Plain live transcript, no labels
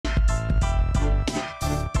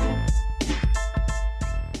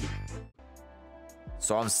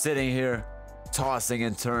So I'm sitting here, tossing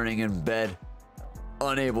and turning in bed,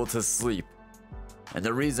 unable to sleep. And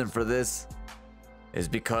the reason for this is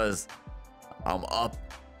because I'm up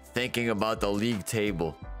thinking about the league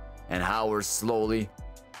table and how we're slowly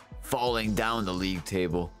falling down the league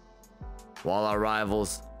table, while our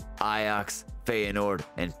rivals Ajax, Feyenoord,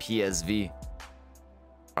 and PSV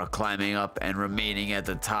are climbing up and remaining at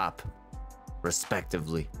the top,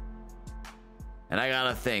 respectively. And I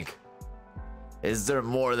gotta think, is there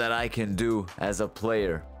more that I can do as a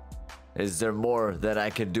player? Is there more that I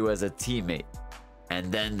can do as a teammate?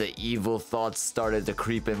 And then the evil thoughts started to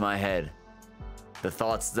creep in my head. The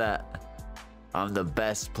thoughts that I'm the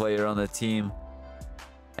best player on the team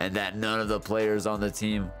and that none of the players on the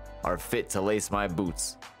team are fit to lace my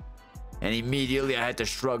boots. And immediately I had to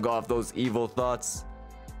shrug off those evil thoughts,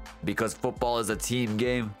 because football is a team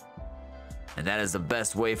game and that is the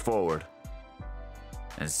best way forward.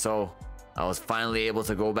 And so I was finally able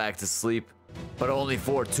to go back to sleep, but only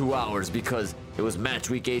for 2 hours, because it was match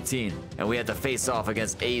week 18 and we had to face off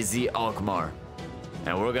against AZ Alkmaar.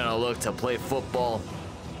 And we're gonna look to play football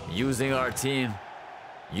using our team,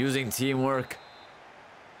 using teamwork,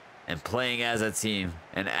 and playing as a team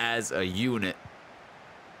and as a unit,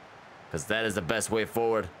 because that is the best way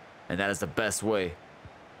forward and that is the best way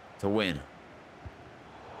to win.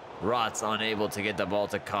 Rot's unable to get the ball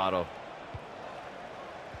to Karo.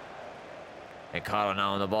 And Karo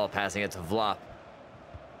now on the ball, passing it to Vlap.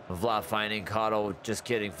 Vlap finding Karo, just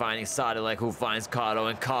kidding, finding Sadilek, who finds Karo,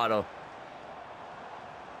 and Karo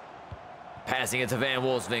passing it to Van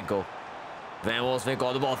Wolfswinkel. Van Wolfswinkel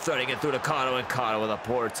on the ball, threading it through to Karo, and Karo with a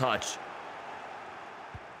poor touch.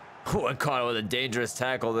 Ooh, and Karo with a dangerous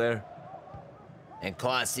tackle there. And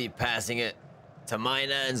Klasi passing it to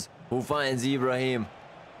Mainans, who finds Ibrahim.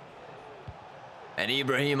 And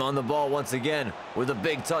Ibrahim on the ball once again with a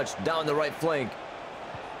big touch down the right flank.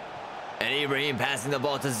 And Ibrahim passing the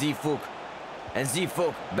ball to Zifuk. And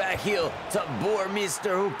Zifuk back heel to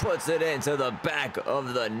Boermeester, who puts it into the back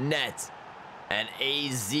of the net. And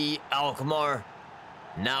AZ Alkmaar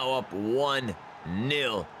now up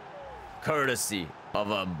 1-0, courtesy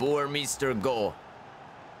of a Boermeester goal.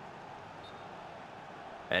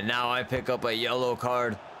 And now I pick up a yellow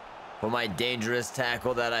card for my dangerous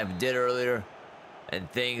tackle that I did earlier. And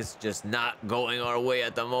things just not going our way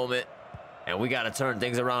at the moment. And we got to turn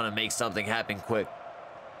things around and make something happen quick.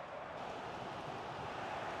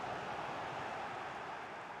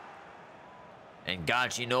 And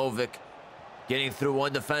Gacinovic getting through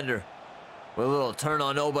one defender with a little turn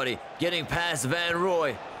on nobody, getting past Van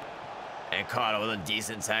Roy. And Karo with a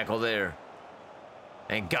decent tackle there.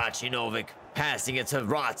 And Gacinovic passing it to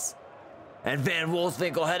Rots. And Van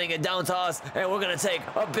Wolfswinkel heading it down to us, and we're gonna take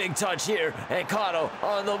a big touch here. And Karo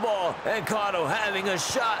on the ball, and Karo having a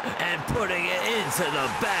shot and putting it into the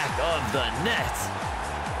back of the net.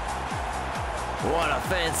 What a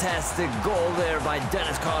fantastic goal there by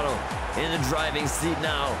Denis Karo, in the driving seat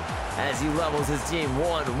now as he levels his team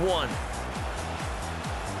 1-1.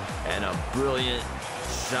 And a brilliant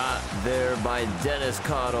shot there by Denis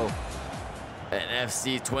Karo. And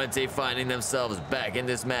FC Twente finding themselves back in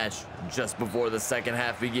this match just before the second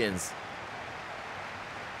half begins.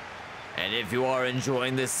 And if you are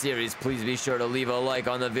enjoying this series, please be sure to leave a like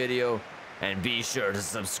on the video and be sure to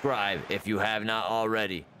subscribe if you have not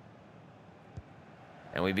already.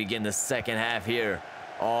 And we begin the second half here,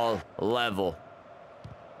 all level.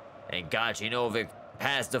 And Gacinovic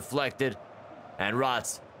pass deflected, and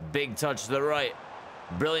Rots big touch to the right.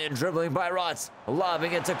 Brilliant dribbling by Rots,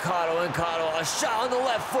 lobbing it to Karo, and Karo a shot on the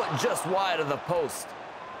left foot just wide of the post.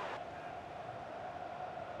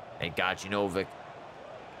 And Gacinovic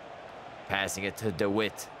passing it to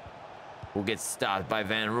DeWitt, who gets stopped by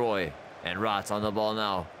Van Roy. And Rots on the ball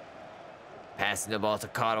now, passing the ball to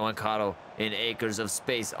Karo, and Karo in acres of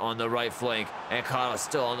space on the right flank. And Karo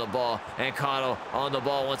still on the ball, and Karo on the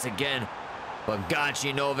ball once again. But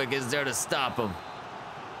Gacinovic is there to stop him.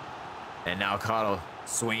 And now Karo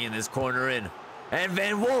swinging this corner in. And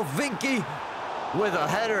Van Wolfswinkel with a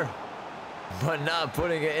header, but not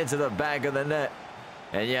putting it into the back of the net.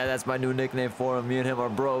 And yeah, that's my new nickname for him. Me and him are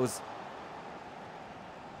bros.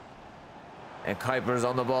 And Kuipers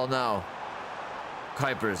on the ball now.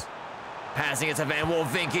 Kuipers passing it to Van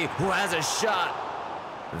Wolfswinkel, who has a shot.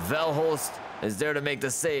 Velholst is there to make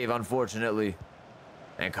the save, unfortunately.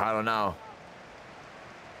 And Karo now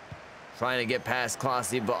trying to get past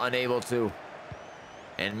Klasi, but unable to.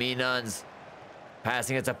 And Minans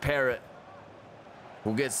passing it to Parrott,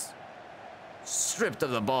 who gets stripped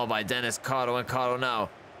of the ball by Denis Karo. And Karo now,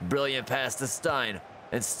 brilliant pass to Stein.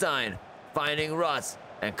 And Stein finding Rots,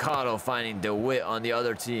 and Karo finding DeWitt on the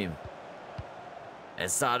other team. And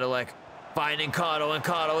Sadilek finding Karo, and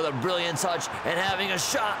Karo with a brilliant touch and having a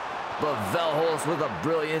shot. But Velholz with a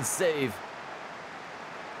brilliant save.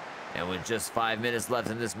 And with just 5 minutes left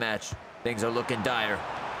in this match, things are looking dire.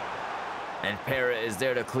 And Pera is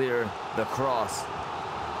there to clear the cross.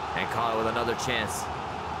 And Karo with another chance.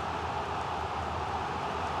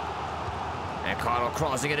 And Karo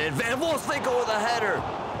crossing it in. Van Wolfswinkel with a header.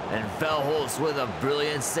 And Velholz with a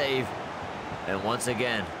brilliant save. And once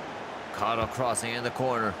again, Karo crossing in the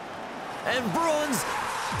corner. And Bruins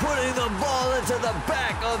putting the ball into the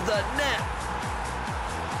back of the net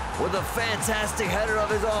with a fantastic header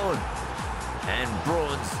of his own. And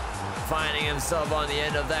Bruins finding himself on the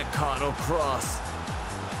end of that Karo cross.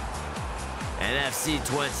 And FC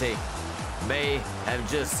Twente may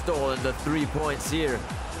have just stolen the 3 points here.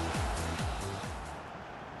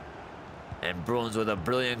 And Bruins with a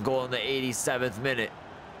brilliant goal in the 87th minute.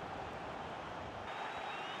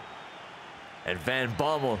 And Van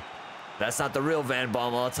Bommel, that's not the real Van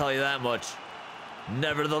Bommel, I'll tell you that much.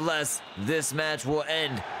 Nevertheless, this match will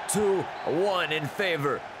end 2-1 in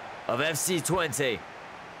favor of FC Twente,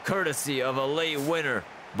 courtesy of a late winner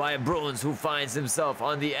by Bruins, who finds himself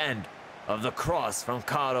on the end of the cross from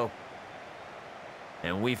Karo.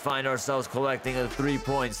 And we find ourselves collecting the 3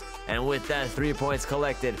 points. And with that 3 points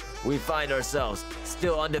collected, we find ourselves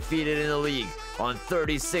still undefeated in the league on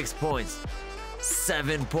 36 points.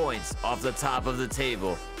 7 points off the top of the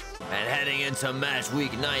table. And heading into match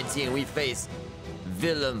week 19, we face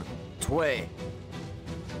Willem II.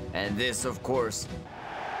 And this, of course,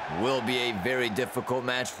 will be a very difficult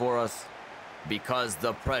match for us because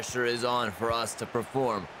the pressure is on for us to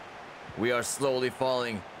perform. We are slowly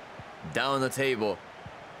falling down the table,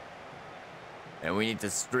 and we need to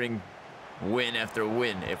string win after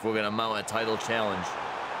win if we're gonna mount a title challenge.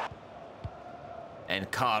 And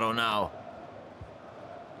Karo now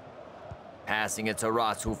passing it to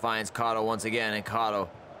Rotz, who finds Karo once again, and Karo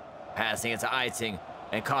passing it to Eiting,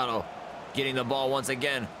 and Karo getting the ball once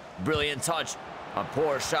again. Brilliant touch, a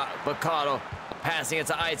poor shot, but Karo passing it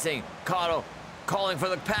to Eiting. Karo calling for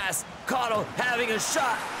the pass. Karo having a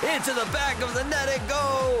shot into the back of the net. It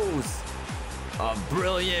goes! A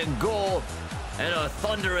brilliant goal and a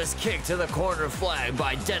thunderous kick to the corner flag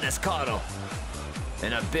by Denis Karo.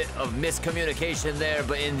 And a bit of miscommunication there,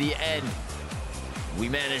 but in the end, we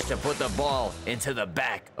managed to put the ball into the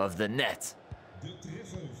back of the net.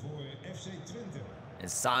 And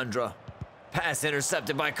Sandra, pass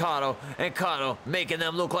intercepted by Karo, and Karo making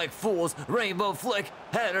them look like fools. Rainbow flick,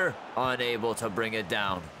 header, unable to bring it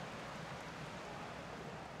down.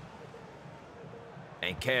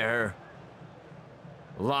 And Kerr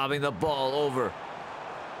lobbing the ball over.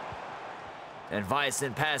 And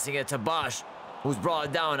Vysen passing it to Bosch, who's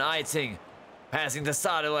brought down. Eiting passing to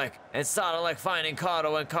Sadilek, and Sadilek finding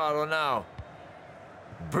Karo, and Karo now.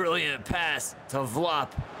 Brilliant pass to Vlop,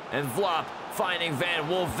 and Vlop finding Van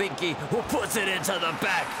Wolfswinkel, who puts it into the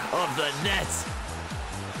back of the net.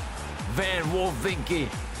 Van Wolfswinkel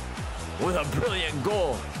with a brilliant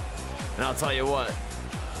goal. And I'll tell you what,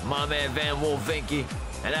 my man Van Wolfswinkel,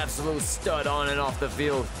 an absolute stud on and off the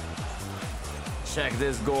field. Check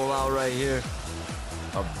this goal out right here.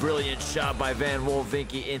 A brilliant shot by Van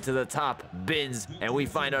Wolfswinkel into the top bins, and we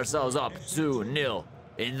find ourselves up 2-0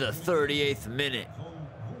 in the 38th minute.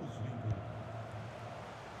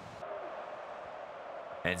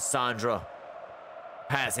 And Sandra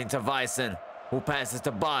passing to Vysen, who passes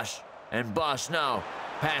to Bosch, and Bosch now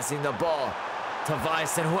passing the ball to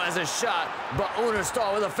Vysen, who has a shot, but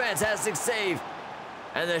Unerstal with a fantastic save,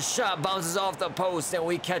 and the shot bounces off the post, and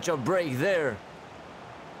we catch a break there.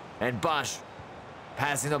 And Bosch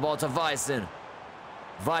passing the ball to Vysen.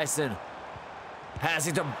 Vysen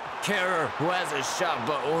passing to Kerr, who has a shot,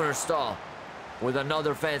 but Unerstal with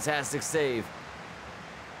another fantastic save.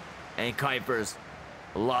 And Kuipers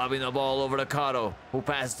lobbing the ball over to Karo, who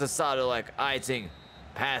passes to Sadilek. Eiting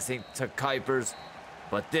passing to Kuipers,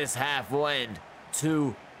 but this half will end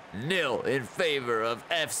 2-0 in favor of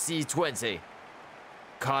FC Twente.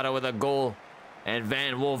 Karo with a goal, and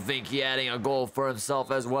Van Wolfswinkel adding a goal for himself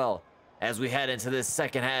as well. As we head into this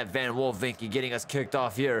second half, Van Wolfswinkel getting us kicked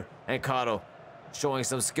off here, and Karo showing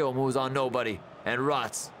some skill moves on nobody, and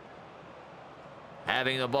Rotz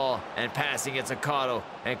having the ball and passing it to Karo,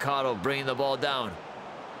 and Karo bringing the ball down.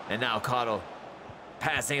 And now Karo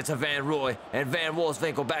passing it to Van Roy, and Van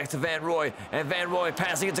Wolfswinkel back to Van Roy, and Van Roy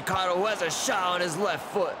passing it to Karo, who has a shot on his left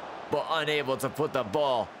foot, but unable to put the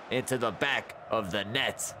ball into the back of the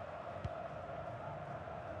net.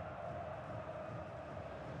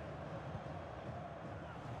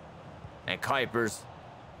 And Kuipers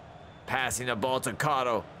passing the ball to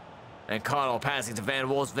Karo, and Karo passing to Van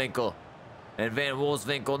Wolfswinkel, And Van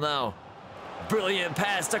Wolfswinkel now. Brilliant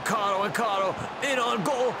pass to Karo, and Karo in on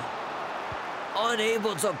goal.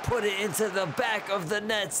 Unable to put it into the back of the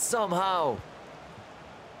net somehow.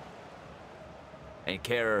 And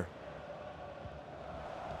Kehrer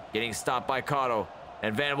getting stopped by Karo.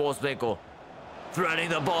 And Van Wolfswinkel threading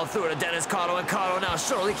the ball through to Denis Karo, and Karo now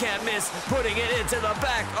surely can't miss, putting it into the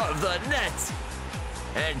back of the net.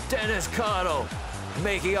 And Denis Karo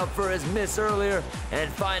making up for his miss earlier and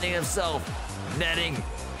finding himself netting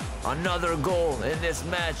another goal in this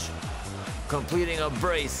match, completing a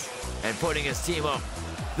brace and putting his team up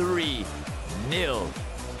 3-0.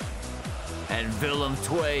 And Willem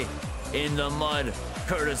Twee in the mud,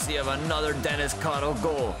 courtesy of another Denis Karo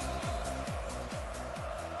goal.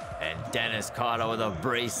 And Denis Karo with a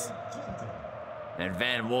brace. And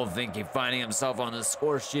Van Wolfswinkel finding himself on the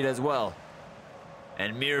score sheet as well.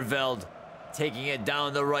 And Meerveld taking it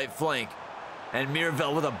down the right flank. And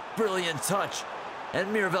Meerveld with a brilliant touch. And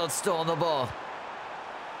Meerveld still on the ball.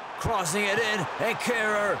 Crossing it in, and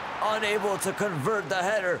Kehrer unable to convert the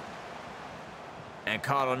header. And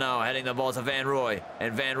Karo now heading the ball to Van Rooij.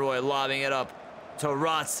 And Van Rooij lobbing it up to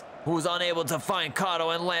Rotz, who's unable to find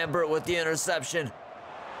Karo, and Lambert with the interception.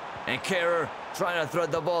 And Kehrer trying to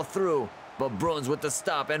thread the ball through, but Bruns with the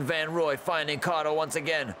stop, and Van Rooij finding Karo once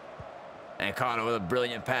again. And Karo with a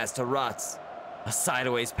brilliant pass to Rotz. A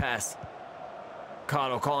sideways pass.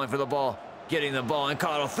 Karo calling for the ball, getting the ball, and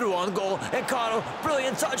Karo through on goal, and Karo,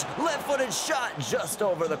 brilliant touch, left-footed shot just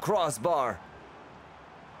over the crossbar.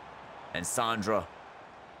 And Sandra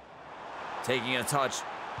taking a touch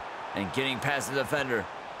and getting past the defender.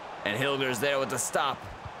 And Hilger's there with the stop.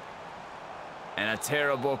 And a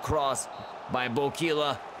terrible cross by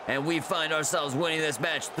Bokila. And we find ourselves winning this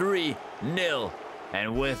match 3-0.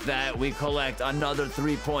 And with that, we collect another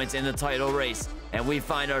 3 points in the title race. And we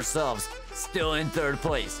find ourselves still in third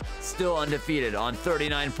place, still undefeated on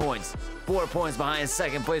 39 points. 4 points behind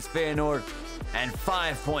second place Feyenoord, and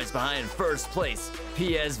 5 points behind first place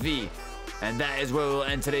PSV. And that is where we'll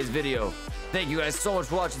end today's video. Thank you guys so much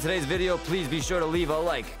for watching today's video. Please be sure to leave a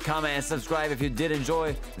like, comment, and subscribe if you did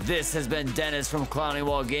enjoy. This has been Dennis from Clowning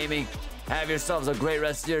Wall Gaming. Have yourselves a great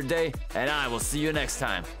rest of your day, and I will see you next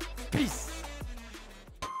time. Peace.